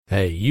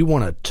Hey, you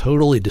want to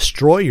totally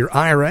destroy your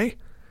IRA?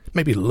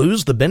 Maybe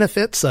lose the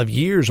benefits of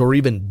years or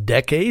even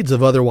decades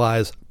of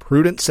otherwise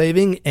prudent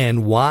saving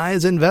and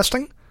wise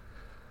investing?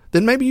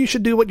 Then maybe you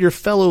should do what your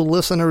fellow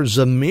listener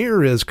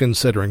Zamir is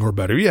considering, or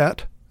better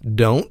yet,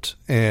 don't,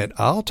 and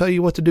I'll tell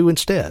you what to do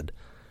instead.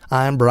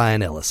 I'm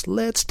Brian Ellis.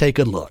 Let's take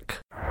a look.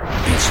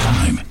 It's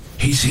time.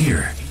 He's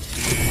here.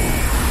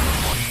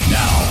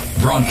 Now,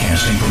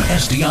 broadcasting from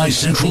SDI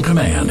Central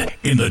Command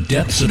in the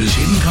depths of his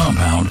hidden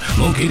compound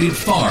located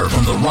far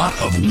from the rot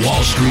of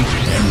Wall Street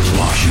and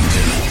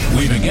Washington,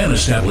 we've again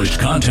established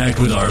contact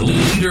with our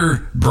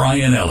leader,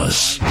 Brian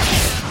Ellis.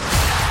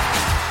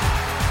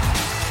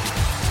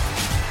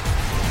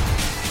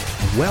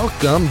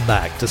 Welcome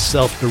back to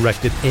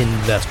Self-Directed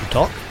Investor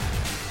Talk,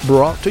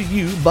 brought to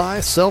you by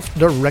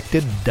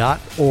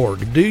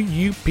selfdirected.org. Do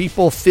you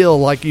people feel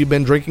like you've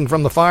been drinking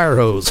from the fire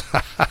hose?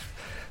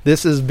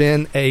 This has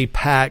been a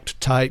packed,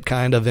 tight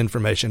kind of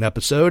information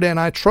episode, and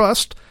I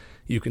trust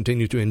you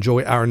continue to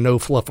enjoy our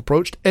no-fluff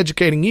approach to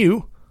educating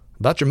you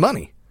about your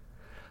money.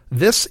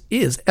 This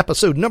is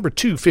episode number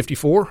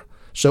 254,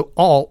 so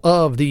all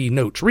of the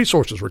notes,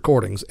 resources,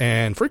 recordings,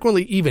 and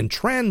frequently even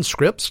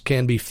transcripts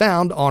can be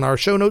found on our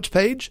show notes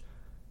page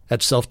at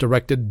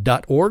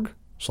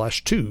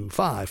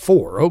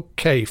selfdirected.org/254.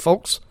 Okay,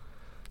 folks,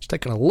 it's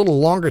taken a little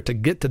longer to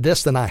get to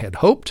this than I had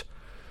hoped,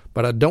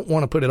 but I don't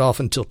want to put it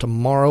off until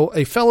tomorrow.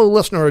 A fellow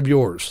listener of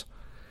yours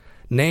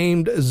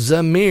named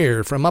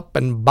Zamir from up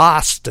in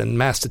Boston,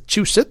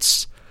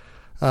 Massachusetts,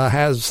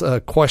 has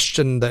a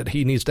question that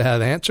he needs to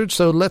have answered.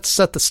 So let's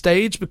set the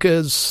stage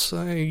because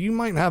you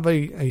might have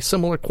a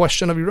similar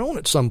question of your own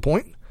at some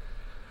point.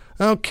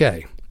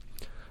 Okay.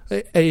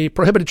 A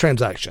prohibited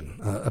transaction,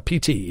 a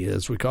PT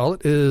as we call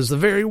it, is the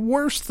very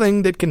worst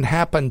thing that can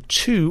happen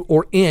to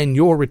or in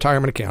your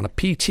retirement account. A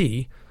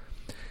PT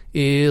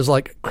is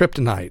like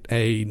kryptonite,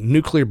 a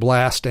nuclear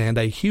blast, and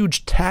a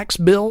huge tax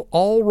bill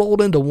all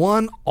rolled into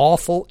one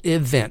awful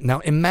event. Now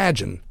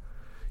imagine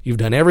you've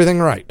done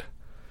everything right.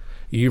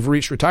 You've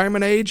reached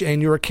retirement age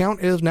and your account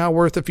is now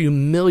worth a few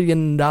 $1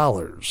 million.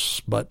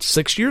 But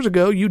 6 years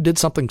ago you did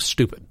something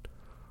stupid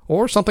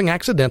or something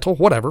accidental,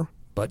 whatever,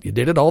 but you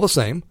did it all the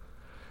same.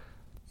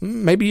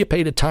 Maybe you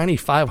paid a tiny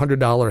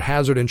 $500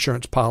 hazard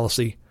insurance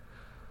policy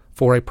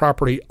for a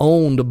property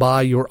owned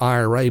by your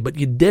IRA, but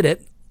you did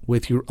it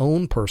with your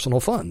own personal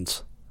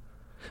funds.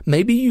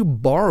 Maybe you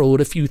borrowed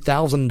a few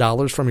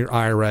 $1,000s from your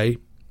IRA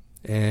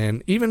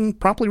and even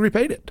promptly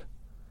repaid it.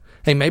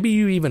 Hey, maybe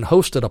you even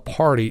hosted a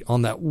party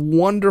on that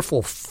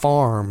wonderful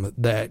farm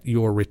that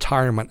your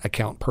retirement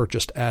account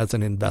purchased as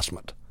an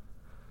investment.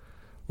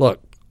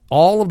 Look,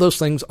 all of those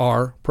things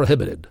are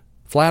prohibited,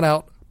 flat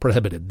out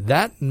prohibited.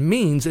 That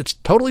means it's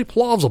totally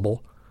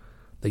plausible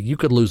that you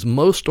could lose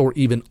most or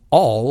even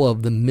all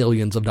of the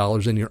millions of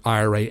dollars in your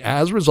IRA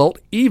as a result,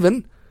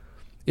 even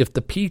if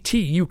the PT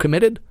you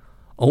committed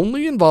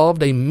only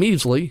involved a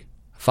measly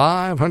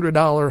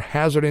 $500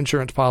 hazard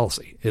insurance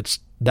policy. It's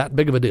that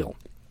big of a deal.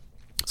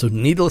 So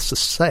needless to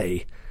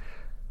say,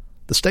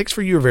 the stakes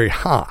for you are very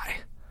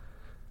high.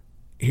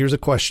 Here's a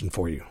question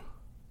for you.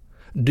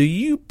 Do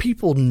you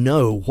people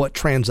know what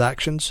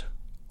transactions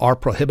are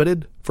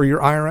prohibited for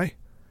your IRA?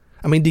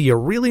 I mean, do you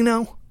really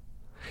know?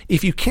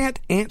 If you can't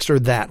answer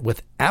that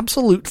with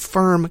absolute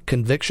firm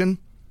conviction,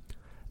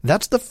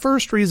 that's the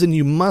first reason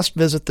you must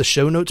visit the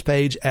show notes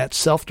page at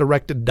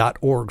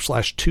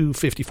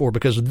selfdirected.org/254,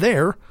 because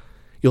there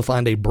you'll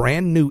find a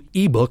brand new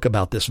ebook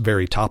about this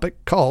very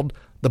topic called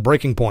The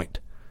Breaking Point,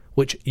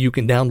 which you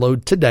can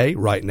download today,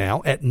 right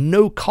now, at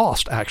no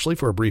cost, actually,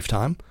 for a brief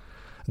time,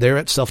 there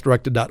at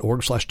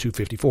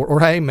selfdirected.org/254.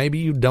 Or, hey, maybe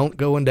you don't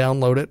go and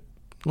download it.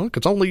 Look,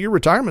 it's only your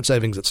retirement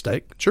savings at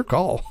stake. It's your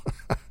call.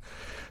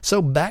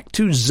 So back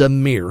to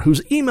Zamir,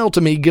 whose email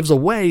to me gives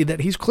away that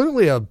he's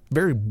clearly a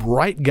very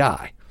bright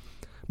guy,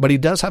 but he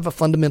does have a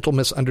fundamental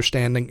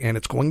misunderstanding, and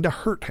it's going to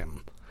hurt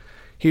him.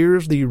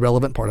 Here's the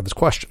relevant part of his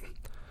question.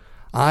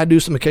 I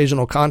do some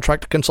occasional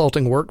contract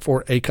consulting work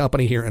for a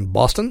company here in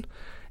Boston,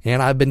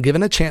 and I've been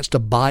given a chance to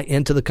buy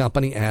into the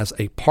company as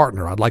a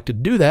partner. I'd like to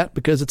do that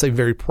because it's a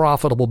very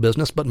profitable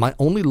business, but my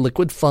only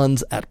liquid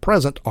funds at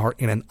present are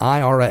in an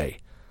IRA.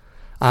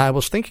 I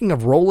was thinking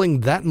of rolling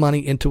that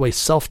money into a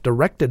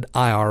self-directed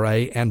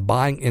IRA and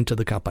buying into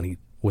the company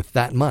with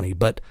that money,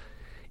 but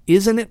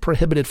isn't it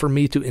prohibited for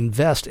me to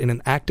invest in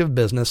an active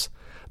business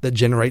that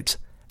generates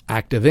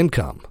active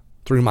income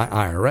through my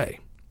IRA?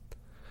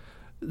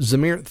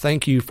 Zamir,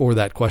 thank you for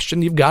that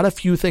question. You've got a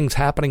few things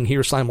happening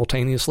here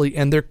simultaneously,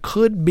 and there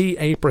could be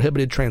a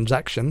prohibited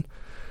transaction,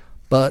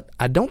 but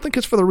I don't think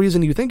it's for the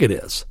reason you think it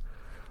is.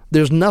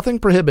 There's nothing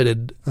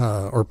prohibited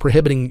or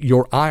prohibiting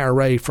your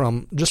IRA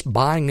from just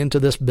buying into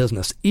this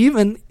business,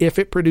 even if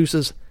it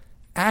produces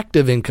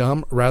active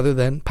income rather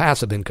than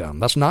passive income.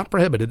 That's not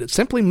prohibited. It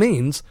simply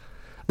means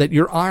that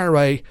your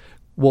IRA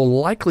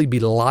will likely be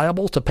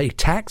liable to pay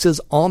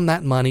taxes on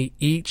that money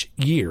each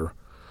year.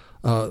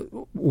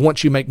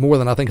 Once you make more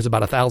than, I think it's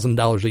about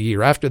 $1,000 a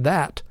year. After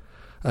that,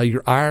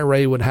 your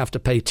IRA would have to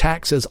pay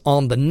taxes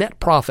on the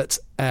net profits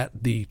at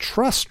the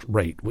trust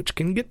rate, which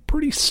can get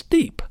pretty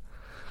steep.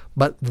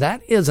 But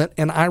that isn't,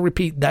 and I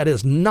repeat, that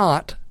is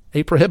not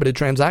a prohibited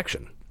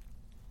transaction.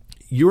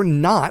 You're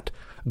not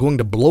going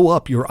to blow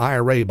up your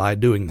IRA by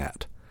doing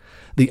that.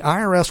 The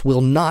IRS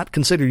will not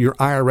consider your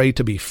IRA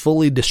to be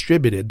fully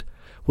distributed,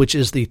 which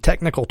is the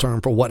technical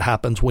term for what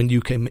happens when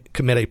you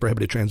commit a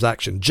prohibited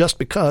transaction, just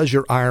because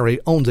your IRA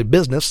owns a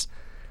business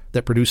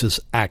that produces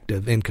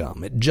active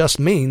income. It just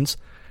means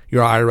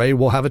your IRA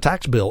will have a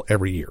tax bill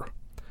every year.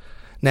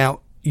 Now,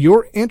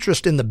 your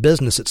interest in the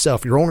business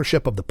itself, your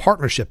ownership of the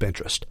partnership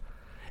interest,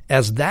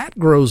 as that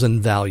grows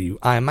in value,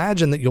 I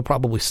imagine that you'll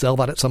probably sell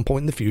that at some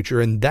point in the future,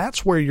 and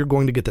that's where you're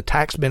going to get the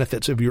tax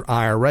benefits of your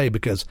IRA,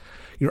 because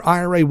your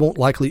IRA won't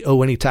likely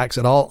owe any tax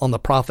at all on the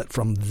profit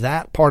from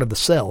that part of the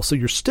sale. So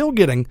you're still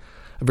getting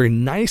a very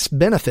nice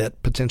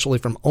benefit potentially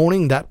from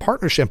owning that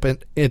partnership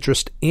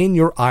interest in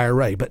your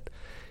IRA. But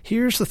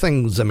here's the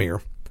thing,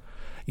 Zamir.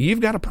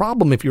 You've got a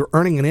problem if you're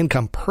earning an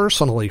income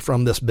personally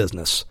from this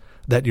business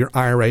that your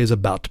IRA is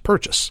about to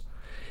purchase.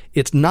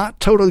 It's not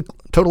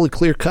totally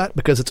clear-cut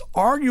because it's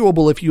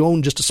arguable if you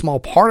own just a small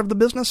part of the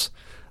business,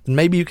 then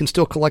maybe you can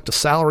still collect a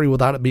salary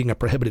without it being a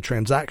prohibited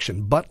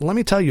transaction. But let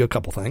me tell you a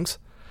couple things.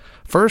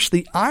 First,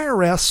 the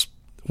IRS,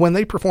 when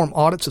they perform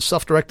audits of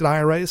self-directed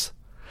IRAs,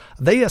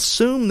 they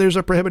assume there's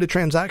a prohibited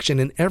transaction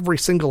in every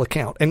single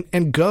account.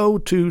 And go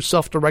to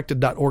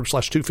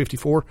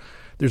selfdirected.org/254.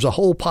 There's a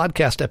whole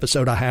podcast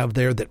episode I have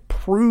there that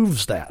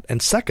proves that.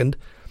 And second,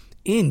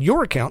 in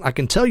your account, I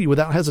can tell you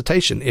without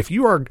hesitation, if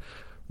you are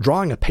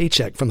drawing a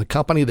paycheck from the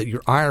company that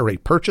your IRA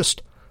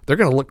purchased, they're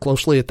going to look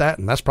closely at that,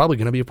 and that's probably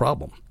going to be a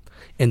problem.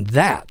 And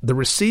that, the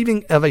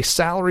receiving of a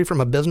salary from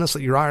a business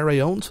that your IRA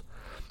owns,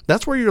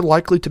 that's where you're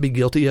likely to be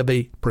guilty of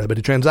a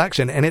prohibited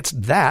transaction, and it's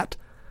that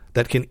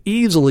can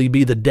easily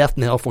be the death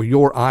knell for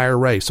your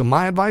IRA. So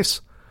my advice,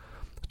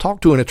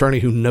 talk to an attorney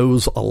who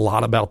knows a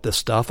lot about this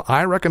stuff.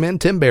 I recommend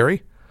Tim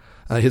Berry,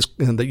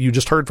 that you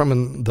just heard from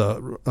in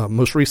the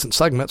most recent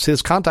segments.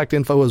 His contact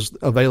info is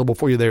available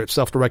for you there at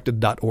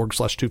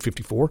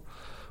selfdirected.org/254,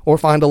 or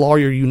find a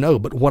lawyer you know.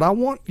 But what I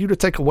want you to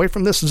take away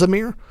from this,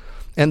 Zamir,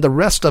 and the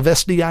rest of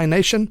SDI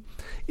Nation,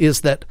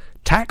 is that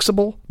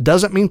taxable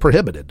doesn't mean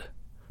prohibited.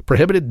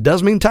 Prohibited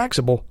does mean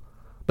taxable,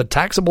 but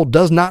taxable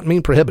does not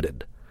mean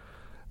prohibited.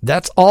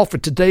 That's all for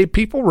today,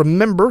 people.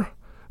 Remember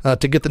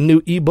to get the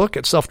new ebook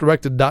at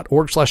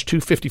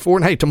selfdirected.org/254.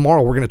 And hey,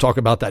 tomorrow we're going to talk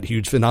about that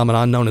huge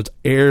phenomenon known as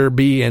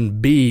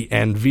Airbnb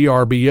and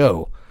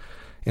VRBO,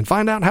 and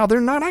find out how they're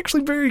not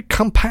actually very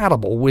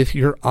compatible with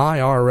your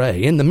IRA.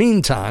 In the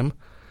meantime,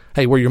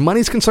 hey, where your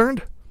money's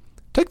concerned,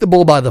 take the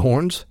bull by the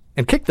horns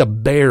and kick the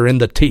bear in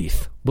the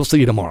teeth. We'll see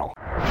you tomorrow.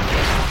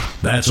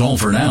 That's all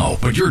for now,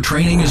 but your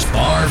training is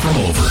far from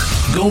over.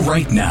 Go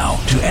right now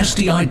to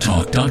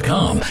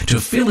SDITalk.com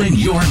to fill in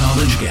your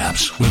knowledge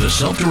gaps with a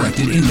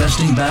self-directed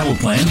investing battle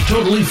plan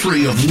totally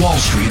free of Wall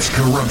Street's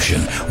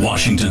corruption,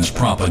 Washington's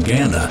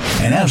propaganda,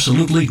 and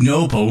absolutely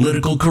no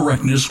political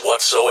correctness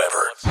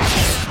whatsoever.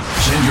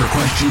 Send your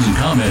questions and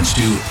comments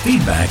to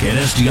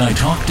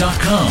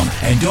feedback@SDITalk.com,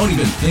 and don't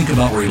even think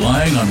about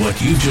relying on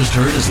what you've just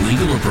heard as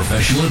legal or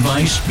professional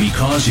advice,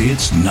 because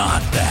it's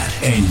not that,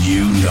 and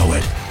you know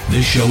it.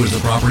 This show is the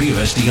property of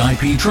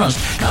SDIP Trust.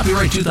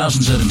 Copyright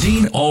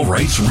 2017, all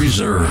rights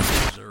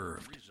reserved.